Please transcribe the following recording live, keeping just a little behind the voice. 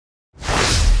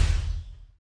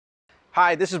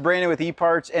Hi, this is Brandon with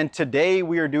eParts, and today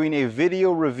we are doing a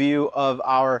video review of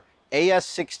our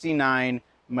AS69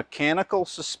 mechanical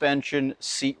suspension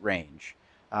seat range.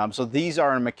 So these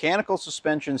are a mechanical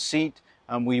suspension seat.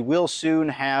 We will soon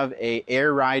have a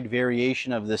air ride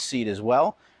variation of this seat as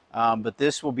well, but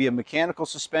this will be a mechanical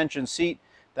suspension seat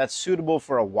that's suitable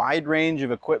for a wide range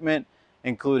of equipment,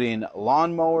 including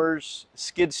lawnmowers,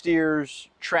 skid steers,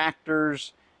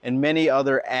 tractors, and many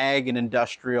other ag and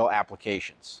industrial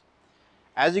applications.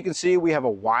 As you can see, we have a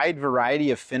wide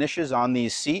variety of finishes on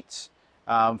these seats.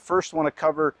 First, I want to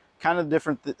cover kind of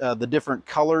the different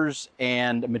colors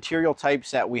and material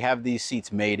types that we have these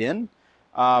seats made in.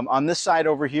 On this side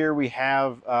over here, we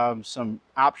have some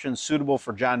options suitable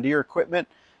for John Deere equipment.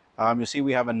 You'll see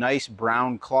we have a nice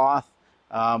brown cloth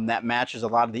that matches a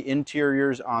lot of the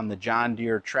interiors on the John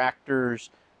Deere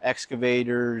tractors,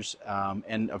 excavators,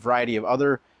 and a variety of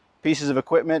other pieces of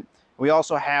equipment. We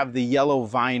also have the yellow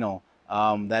vinyl.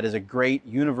 That is a great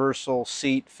universal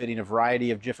seat fitting a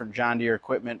variety of different John Deere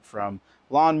equipment, from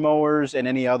lawn mowers and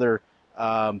any other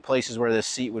places where this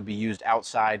seat would be used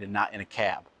outside and not in a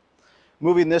cab.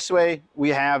 Moving this way, we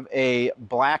have a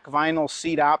black vinyl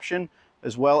seat option,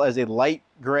 as well as a light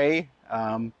gray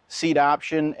seat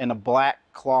option and a black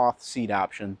cloth seat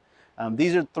option.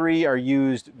 These three are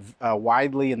used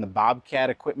widely in the Bobcat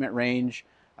equipment range,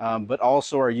 but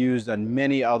also are used on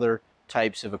many other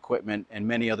types of equipment and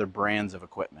many other brands of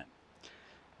equipment.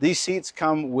 These seats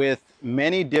come with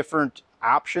many different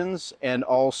options and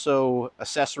also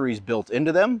accessories built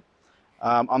into them.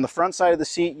 On the front side of the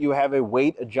seat, you have a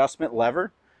weight adjustment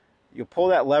lever. You pull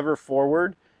that lever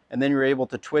forward and then you're able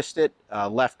to twist it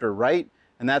left or right,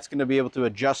 and that's going to be able to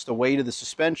adjust the weight of the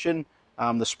suspension,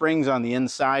 the springs on the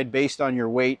inside based on your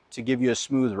weight to give you a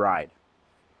smooth ride.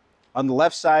 On the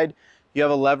left side, you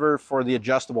have a lever for the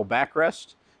adjustable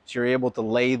backrest. So you're able to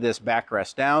lay this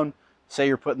backrest down. Say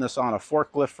you're putting this on a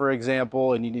forklift, for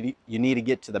example, and you need to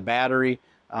get to the battery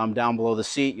down below the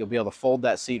seat. You'll be able to fold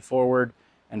that seat forward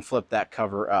and flip that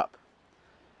cover up.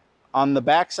 On the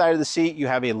back side of the seat, you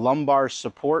have a lumbar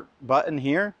support button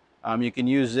here. You can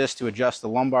use this to adjust the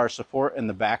lumbar support and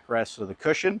the backrest of the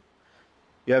cushion.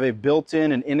 You have a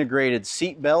built-in and integrated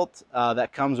seat belt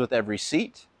that comes with every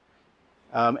seat.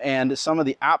 And some of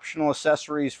the optional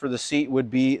accessories for the seat would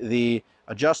be the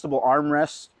adjustable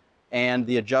armrest and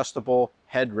the adjustable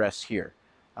headrest here.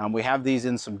 We have these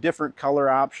in some different color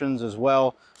options as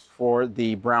well for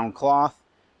the brown cloth,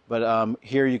 but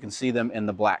here you can see them in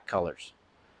the black colors.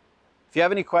 If you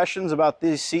have any questions about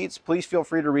these seats, please feel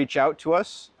free to reach out to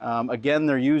us. Again,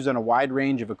 they're used on a wide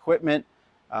range of equipment.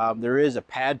 There is a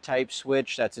pad type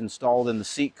switch that's installed in the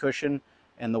seat cushion,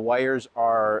 and the wires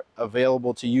are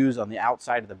available to use on the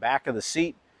outside of the back of the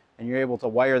seat, and you're able to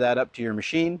wire that up to your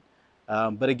machine.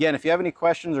 But again, if you have any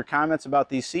questions or comments about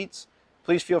these seats,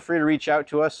 please feel free to reach out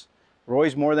to us. We're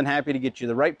always more than happy to get you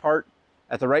the right part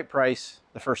at the right price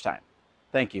the first time.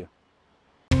 Thank you.